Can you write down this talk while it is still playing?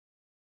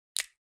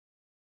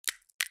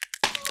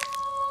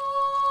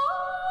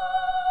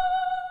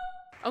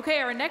Okay,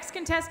 our next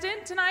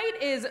contestant tonight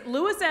is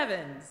Lewis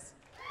Evans.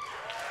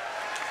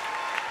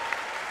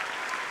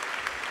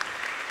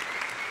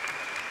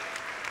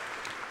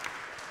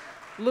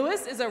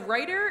 Lewis is a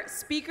writer,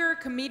 speaker,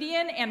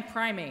 comedian, and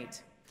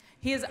primate.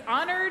 He is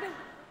honored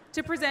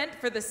to present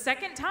for the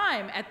second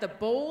time at the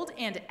Bold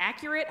and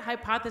Accurate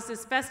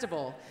Hypothesis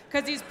Festival,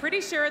 because he's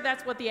pretty sure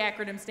that's what the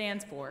acronym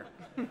stands for.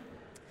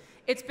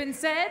 It's been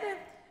said,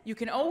 you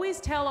can always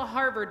tell a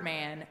Harvard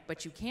man,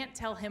 but you can't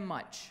tell him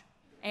much.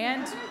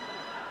 And,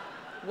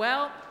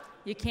 well,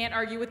 you can't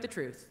argue with the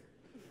truth.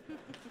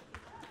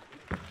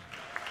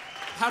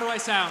 How do I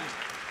sound?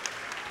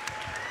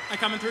 Am I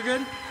coming through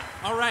good?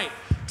 All right.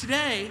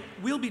 Today,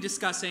 we'll be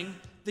discussing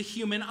the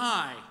human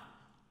eye,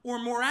 or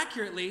more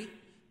accurately,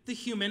 the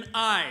human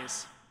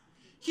eyes.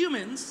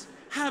 Humans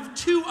have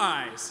two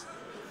eyes,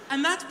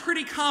 and that's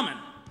pretty common.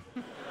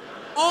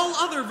 All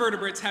other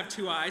vertebrates have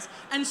two eyes,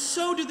 and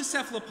so do the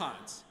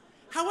cephalopods.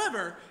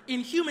 However, in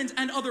humans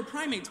and other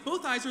primates,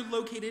 both eyes are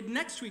located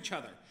next to each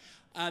other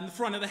on the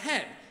front of the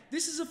head.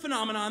 This is a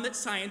phenomenon that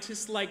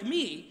scientists like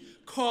me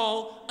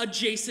call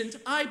adjacent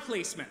eye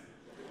placement.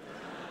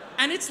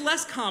 And it's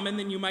less common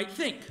than you might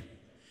think.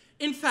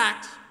 In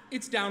fact,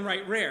 it's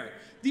downright rare.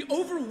 The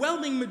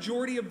overwhelming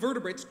majority of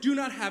vertebrates do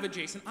not have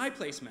adjacent eye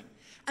placement.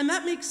 And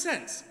that makes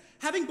sense.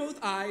 Having both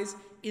eyes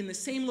in the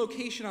same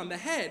location on the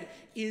head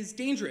is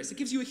dangerous. It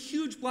gives you a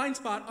huge blind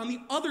spot on the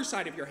other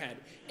side of your head,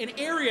 an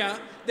area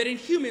that in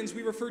humans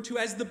we refer to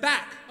as the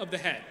back of the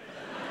head.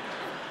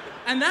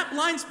 And that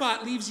blind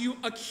spot leaves you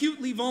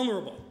acutely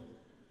vulnerable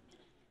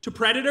to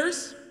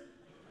predators,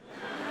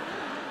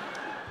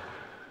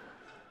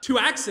 to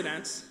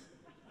accidents,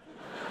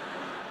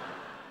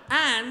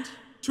 and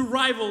to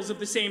rivals of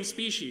the same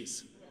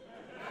species.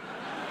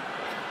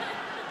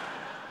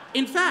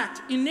 In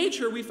fact, in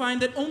nature, we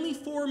find that only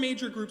 4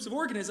 major groups of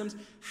organisms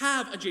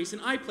have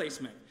adjacent eye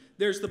placement.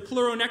 There's the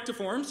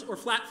pleuronectiforms, or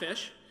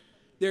flatfish.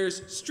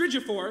 There's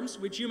strigiforms,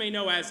 which you may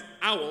know as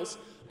owls,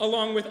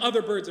 along with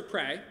other birds of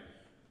prey.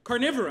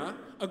 Carnivora,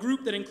 a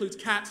group that includes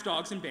cats,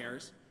 dogs, and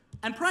bears.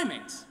 And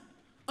primates.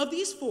 Of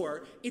these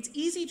 4, it's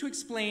easy to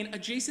explain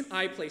adjacent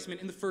eye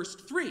placement in the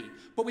first 3,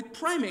 but with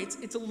primates,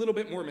 it's a little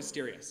bit more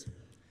mysterious.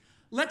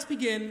 Let's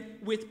begin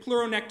with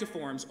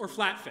pleuronectiforms, or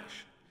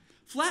flatfish.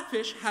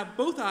 Flatfish have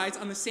both eyes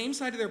on the same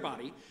side of their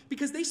body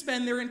because they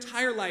spend their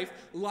entire life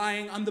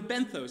lying on the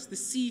benthos, the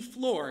sea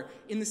floor,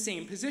 in the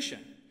same position.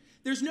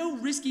 There's no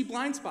risky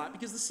blind spot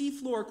because the sea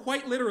floor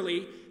quite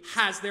literally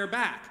has their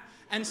back,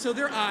 and so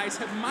their eyes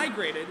have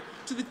migrated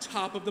to the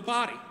top of the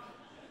body.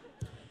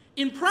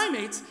 In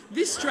primates,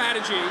 this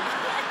strategy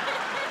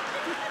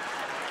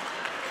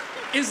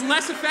is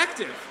less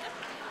effective.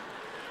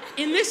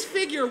 In this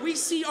figure, we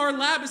see our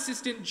lab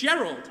assistant,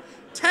 Gerald,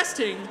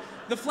 testing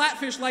the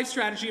flatfish life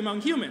strategy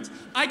among humans.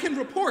 I can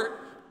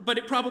report, but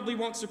it probably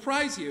won't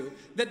surprise you,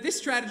 that this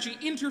strategy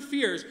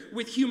interferes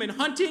with human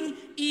hunting,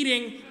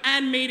 eating,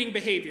 and mating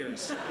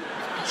behaviors.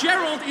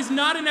 Gerald is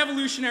not an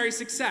evolutionary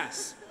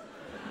success.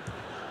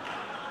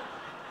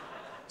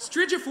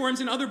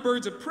 Strigiforms and other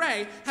birds of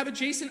prey have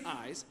adjacent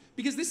eyes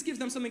because this gives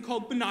them something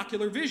called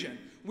binocular vision,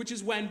 which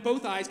is when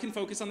both eyes can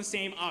focus on the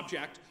same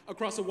object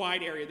across a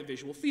wide area of the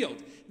visual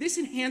field. This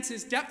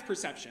enhances depth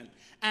perception,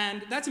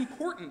 and that's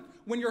important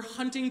when you're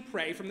hunting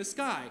prey from the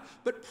sky.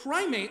 But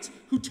primates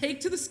who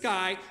take to the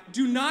sky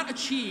do not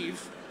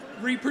achieve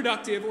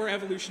reproductive or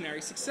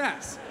evolutionary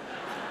success.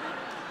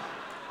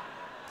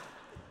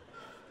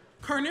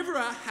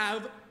 Carnivora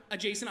have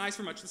adjacent eyes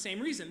for much the same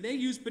reason. They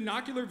use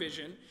binocular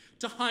vision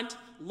to hunt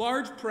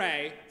large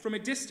prey from a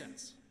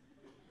distance.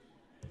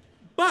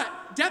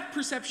 But depth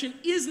perception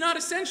is not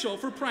essential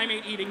for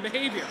primate eating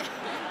behavior.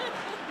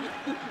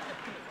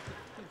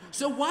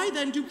 So why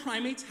then do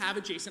primates have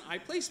adjacent eye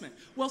placement?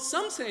 Well,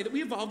 some say that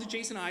we evolved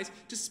adjacent eyes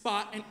to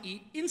spot and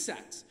eat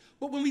insects.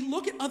 But when we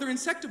look at other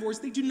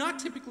insectivores, they do not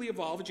typically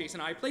evolve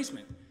adjacent eye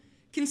placement.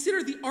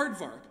 Consider the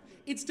aardvark.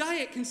 Its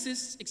diet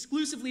consists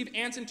exclusively of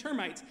ants and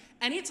termites,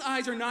 and its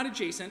eyes are not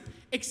adjacent,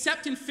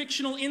 except in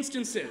fictional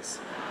instances.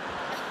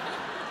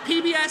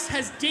 PBS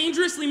has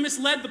dangerously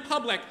misled the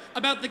public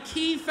about the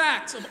key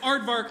facts of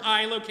aardvark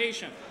eye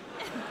location.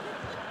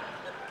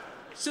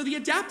 So the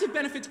adaptive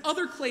benefits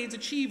other clades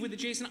achieve with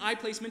adjacent eye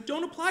placement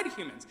don't apply to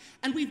humans,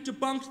 and we've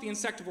debunked the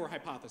insectivore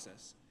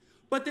hypothesis.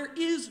 But there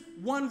is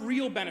one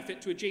real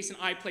benefit to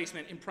adjacent eye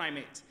placement in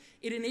primates.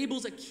 It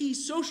enables a key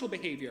social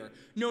behavior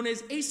known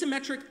as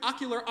asymmetric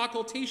ocular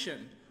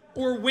occultation,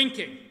 or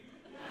winking.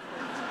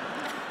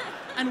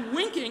 And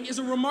winking is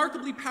a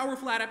remarkably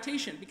powerful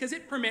adaptation because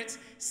it permits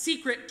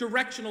secret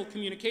directional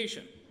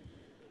communication.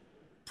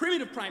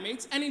 Primitive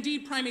primates, and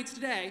indeed primates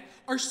today,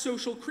 are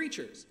social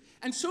creatures.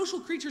 And social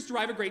creatures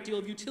derive a great deal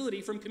of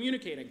utility from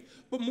communicating.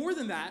 But more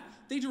than that,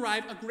 they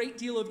derive a great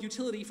deal of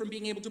utility from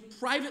being able to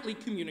privately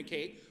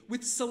communicate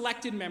with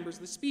selected members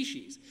of the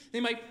species. They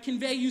might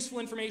convey useful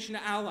information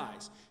to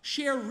allies,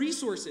 share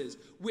resources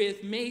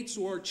with mates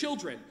or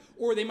children,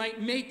 or they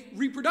might make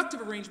reproductive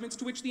arrangements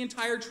to which the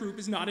entire troop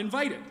is not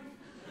invited.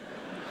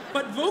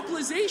 But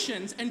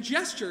vocalizations and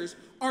gestures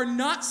are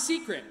not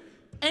secret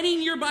Any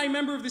nearby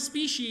member of the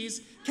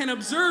species can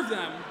observe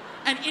them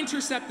and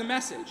intercept the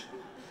message.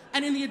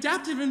 And in the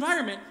adaptive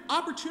environment,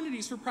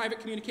 opportunities for private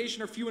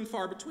communication are few and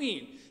far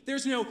between.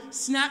 There's no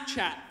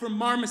Snapchat for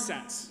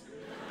marmosets.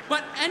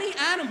 But any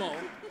animal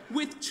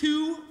with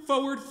 2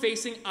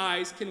 forward-facing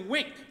eyes can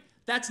wink.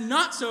 That's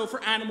not so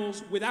for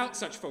animals without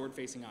such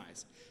forward-facing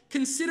eyes.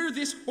 Consider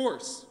this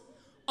horse.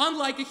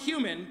 Unlike a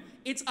human,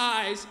 its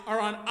eyes are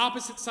on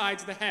opposite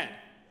sides of the head.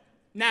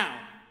 Now,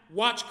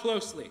 watch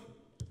closely.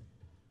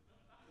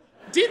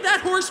 Did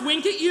that horse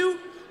wink at you,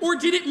 or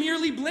did it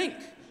merely blink?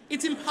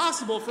 It's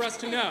impossible for us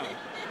to know.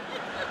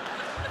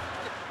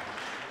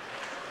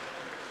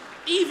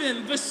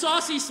 Even the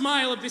saucy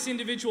smile of this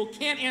individual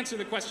can't answer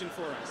the question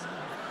for us.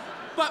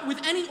 But with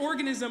any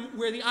organism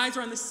where the eyes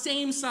are on the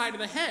same side of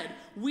the head,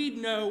 we'd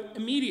know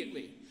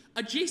immediately.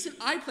 Adjacent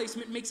eye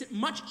placement makes it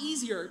much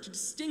easier to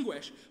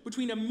distinguish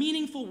between a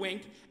meaningful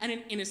wink and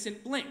an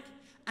innocent blink.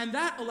 And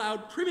that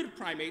allowed primitive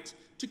primates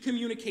to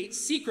communicate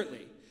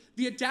secretly.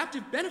 The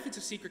adaptive benefits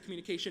of secret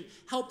communication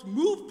helped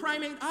move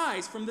primate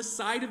eyes from the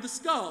side of the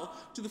skull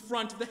to the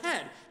front of the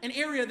head, an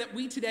area that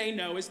we today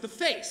know as the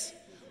face,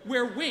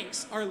 where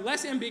winks are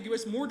less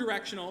ambiguous, more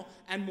directional,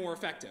 and more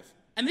effective.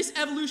 And this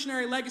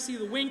evolutionary legacy of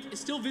the wink is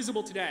still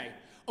visible today.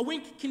 A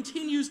wink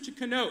continues to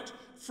connote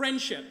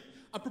friendship,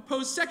 a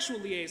proposed sexual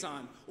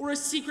liaison, or a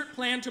secret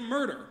plan to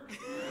murder.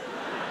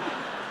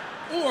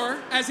 Or,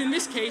 as in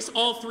this case,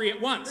 all 3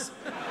 at once.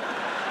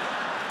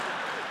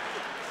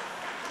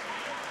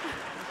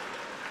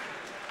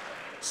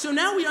 So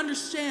now we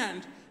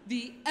understand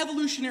the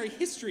evolutionary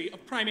history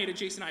of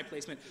primate-adjacent eye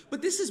placement,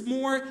 but this is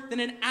more than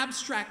an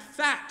abstract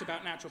fact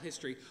about natural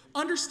history.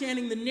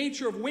 Understanding the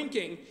nature of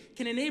winking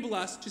can enable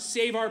us to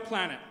save our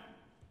planet.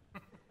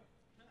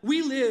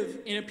 We live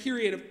in a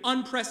period of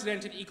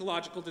unprecedented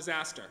ecological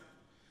disaster,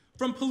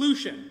 from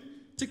pollution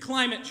to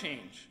climate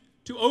change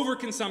to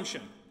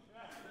overconsumption,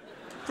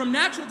 from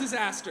natural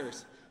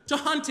disasters to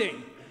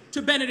hunting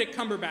to Benedict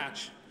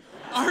Cumberbatch.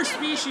 Our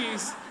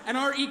species and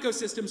our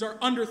ecosystems are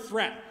under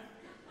threat.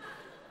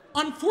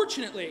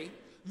 Unfortunately,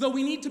 though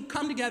we need to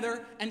come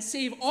together and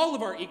save all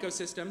of our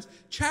ecosystems,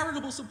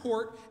 charitable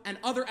support and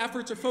other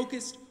efforts are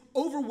focused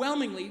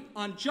overwhelmingly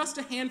on just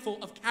a handful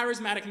of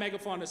charismatic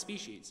megafauna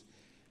species.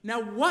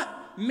 Now, what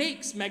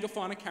makes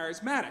megafauna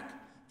charismatic?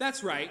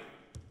 That's right,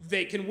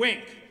 they can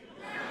wink.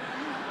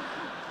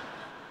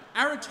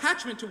 Our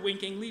attachment to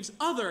winking leaves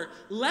other,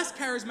 less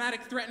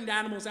charismatic threatened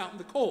animals out in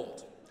the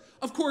cold.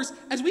 Of course,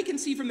 as we can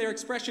see from their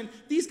expression,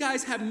 these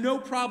guys have no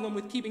problem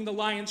with keeping the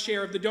lion's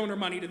share of the donor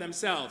money to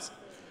themselves.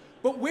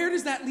 But where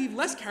does that leave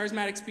less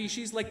charismatic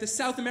species like the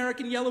South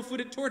American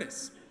yellow-footed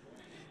tortoise?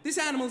 This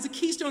animal is a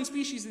keystone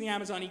species in the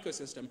Amazon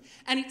ecosystem,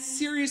 and it's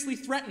seriously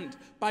threatened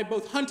by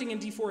both hunting and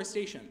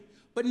deforestation.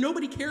 But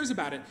nobody cares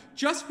about it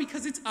just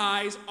because its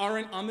eyes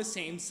aren't on the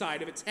same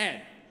side of its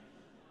head.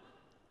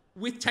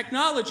 With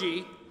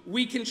technology,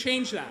 we can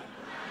change that.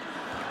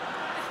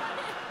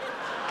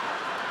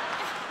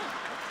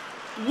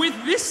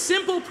 With this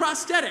simple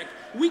prosthetic,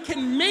 we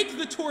can make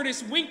the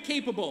tortoise wink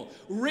capable,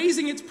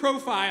 raising its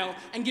profile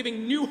and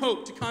giving new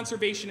hope to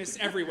conservationists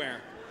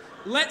everywhere.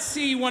 Let's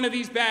see one of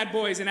these bad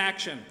boys in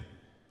action.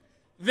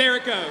 There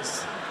it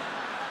goes.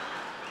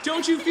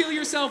 Don't you feel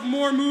yourself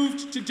more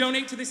moved to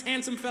donate to this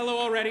handsome fellow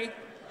already?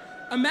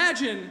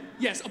 Imagine,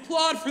 yes,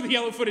 applaud for the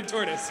yellow-footed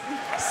tortoise.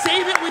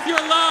 Save it with your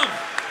love.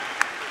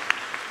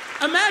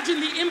 Imagine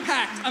the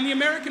impact on the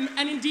American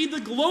and indeed the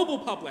global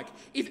public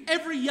if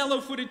every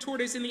yellow-footed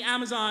tortoise in the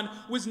Amazon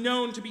was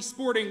known to be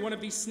sporting one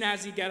of these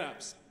snazzy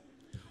get-ups.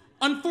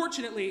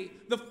 Unfortunately,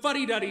 the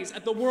fuddy-duddies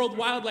at the World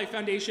Wildlife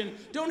Foundation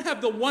don't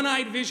have the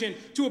one-eyed vision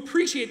to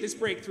appreciate this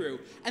breakthrough,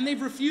 and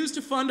they've refused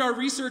to fund our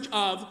research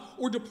of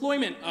or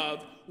deployment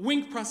of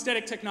wink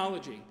prosthetic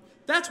technology.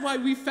 That's why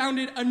we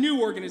founded a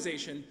new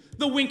organization,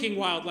 the Winking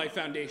Wildlife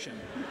Foundation.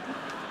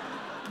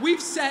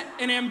 We've set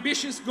an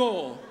ambitious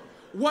goal: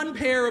 1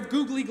 pair of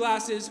googly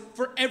glasses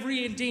for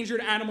every endangered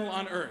animal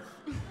on Earth.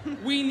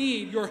 We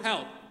need your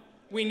help.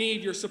 We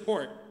need your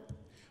support.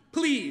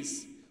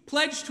 Please,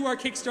 pledge to our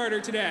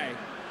Kickstarter today.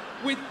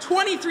 With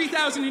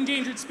 23,000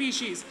 endangered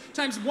species,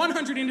 times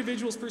 100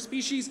 individuals per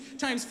species,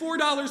 times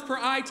 $4 per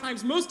eye,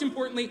 times, most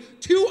importantly,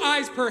 2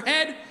 eyes per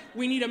head,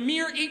 we need a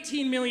mere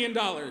 $18 million.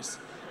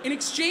 In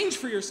exchange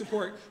for your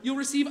support, you'll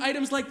receive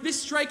items like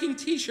this striking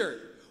t-shirt,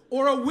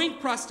 or a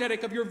wink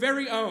prosthetic of your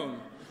very own,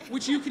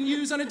 which you can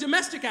use on a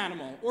domestic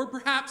animal, or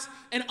perhaps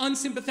an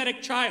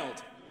unsympathetic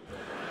child.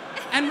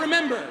 And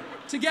remember,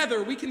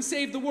 together we can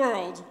save the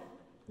world,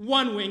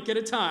 1 wink at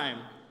a time.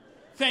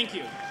 Thank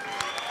you.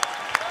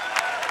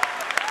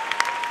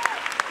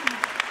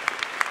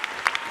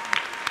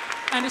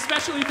 And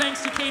especially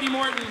thanks to Katie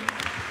Morton.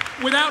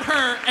 Without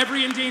her,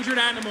 every endangered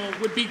animal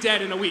would be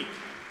dead in a week.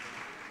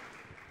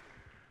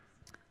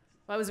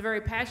 Well, that was a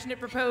very passionate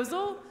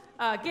proposal.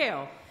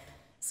 Gail.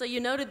 So you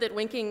noted that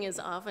winking is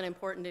often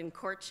important in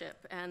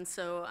courtship, and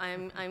so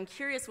I'm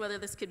curious whether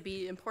this could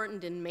be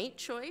important in mate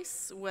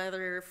choice,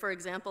 whether, for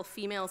example,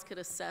 females could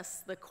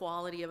assess the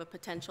quality of a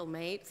potential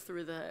mate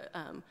through the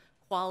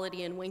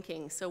quality in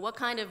winking. So what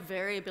kind of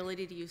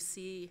variability do you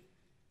see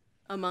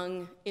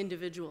among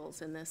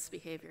individuals in this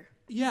behavior?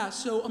 Yeah,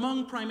 so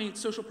among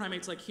primates, social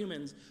primates like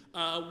humans,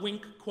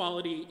 wink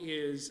quality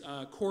is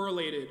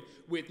correlated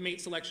with mate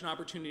selection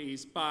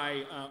opportunities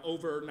by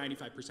over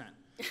 95%.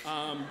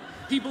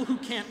 People who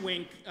can't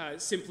wink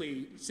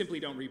simply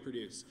don't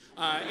reproduce.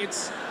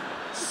 It's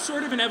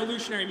sort of an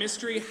evolutionary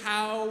mystery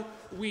how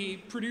we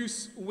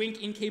produce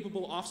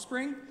wink-incapable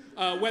offspring,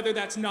 whether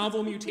that's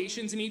novel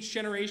mutations in each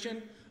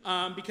generation,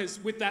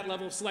 because with that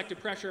level of selective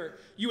pressure,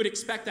 you would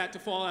expect that to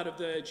fall out of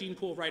the gene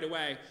pool right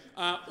away.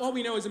 All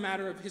we know as a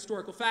matter of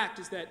historical fact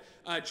is that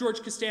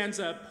George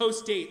Costanza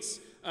post-dates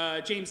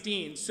James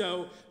Dean,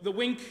 so the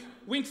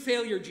wink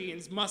failure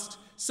genes must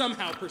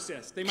somehow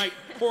persist. They might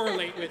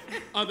correlate with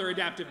other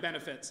adaptive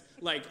benefits,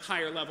 like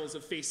higher levels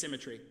of face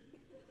symmetry.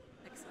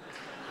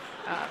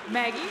 Excellent.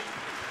 Maggie?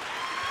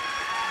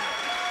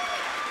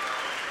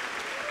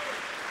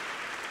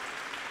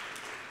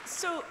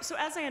 So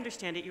as I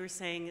understand it, you were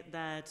saying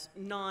that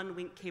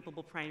non-wink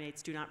capable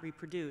primates do not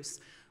reproduce.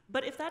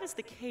 But if that is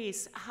the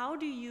case, how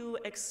do you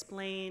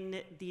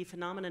explain the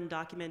phenomenon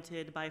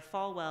documented by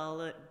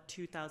Falwell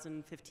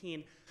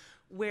 2015,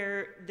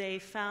 where they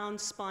found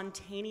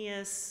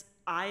spontaneous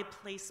eye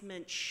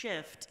placement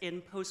shift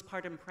in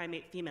postpartum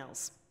primate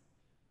females?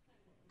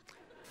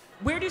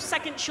 Where do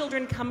second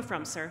children come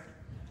from, sir?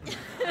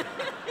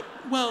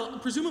 Well,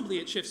 presumably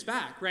it shifts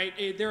back, right?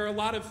 There are a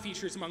lot of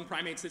features among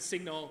primates that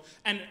signal,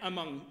 and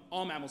among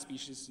all mammal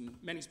species and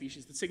many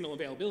species, that signal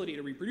availability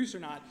to reproduce or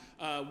not.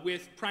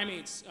 With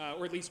primates,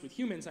 or at least with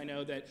humans, I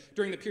know that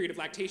during the period of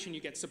lactation you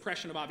get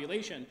suppression of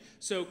ovulation.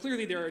 So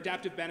clearly there are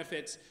adaptive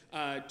benefits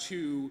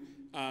to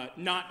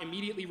not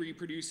immediately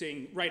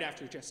reproducing right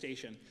after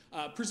gestation.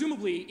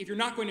 Presumably, if you're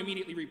not going to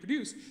immediately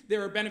reproduce,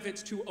 there are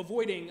benefits to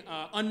avoiding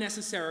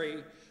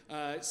unnecessary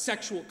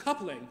sexual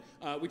coupling,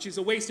 which is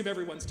a waste of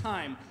everyone's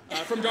time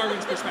from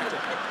Darwin's perspective.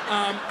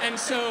 And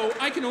so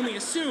I can only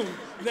assume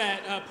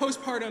that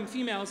postpartum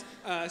females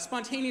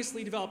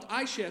spontaneously developed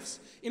eye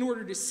shifts in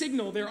order to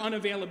signal their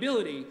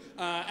unavailability,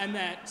 and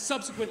that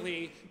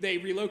subsequently they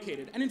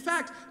relocated. And in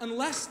fact,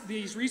 unless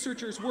these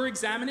researchers were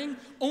examining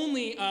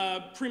only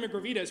prima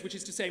gravidas, which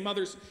is to say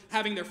mothers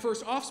having their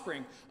first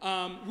offspring,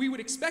 we would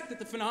expect that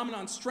the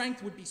phenomenon's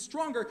strength would be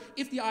stronger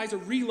if the eyes are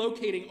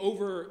relocating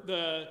over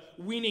the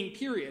weaning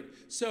period.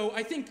 So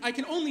I think I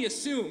can only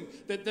assume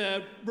that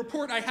the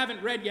report I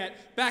haven't read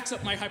yet backs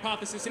up my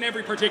hypothesis in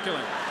every particular.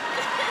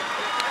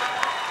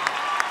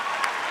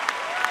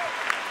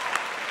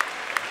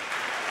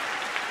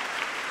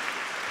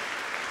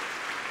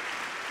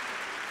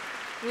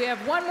 We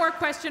have one more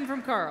question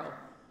from Carl.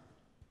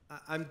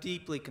 I'm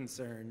deeply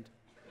concerned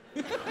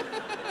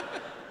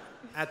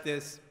at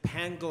this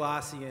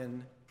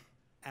Panglossian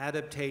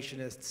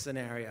adaptationist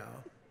scenario.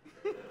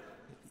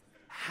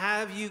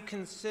 Have you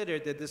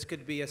considered that this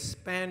could be a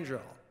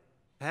spandrel?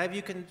 Have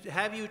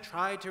you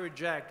tried to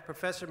reject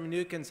Professor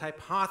Mnookin's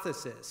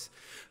hypothesis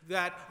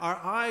that our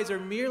eyes are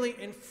merely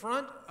in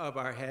front of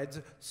our heads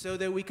so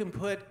that we can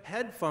put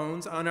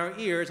headphones on our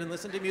ears and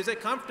listen to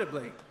music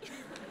comfortably?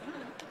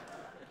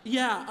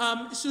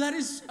 Yeah, so that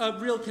is a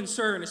real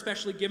concern,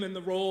 especially given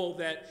the role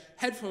that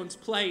headphones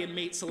play in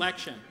mate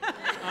selection.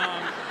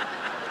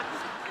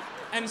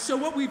 And so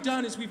what we've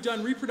done is we've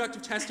done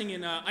reproductive testing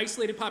in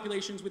isolated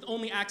populations with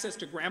only access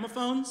to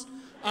gramophones,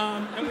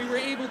 and we were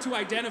able to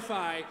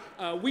identify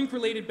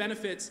wink-related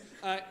benefits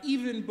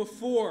even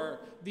before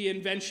the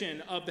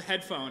invention of the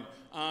headphone.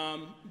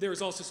 There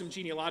was also some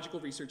genealogical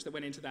research that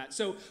went into that.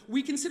 So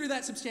we consider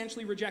that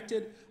substantially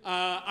rejected.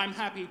 I'm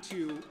happy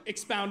to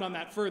expound on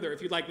that further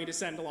if you'd like me to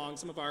send along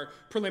some of our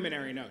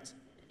preliminary notes.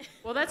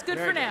 Well, that's good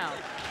for now.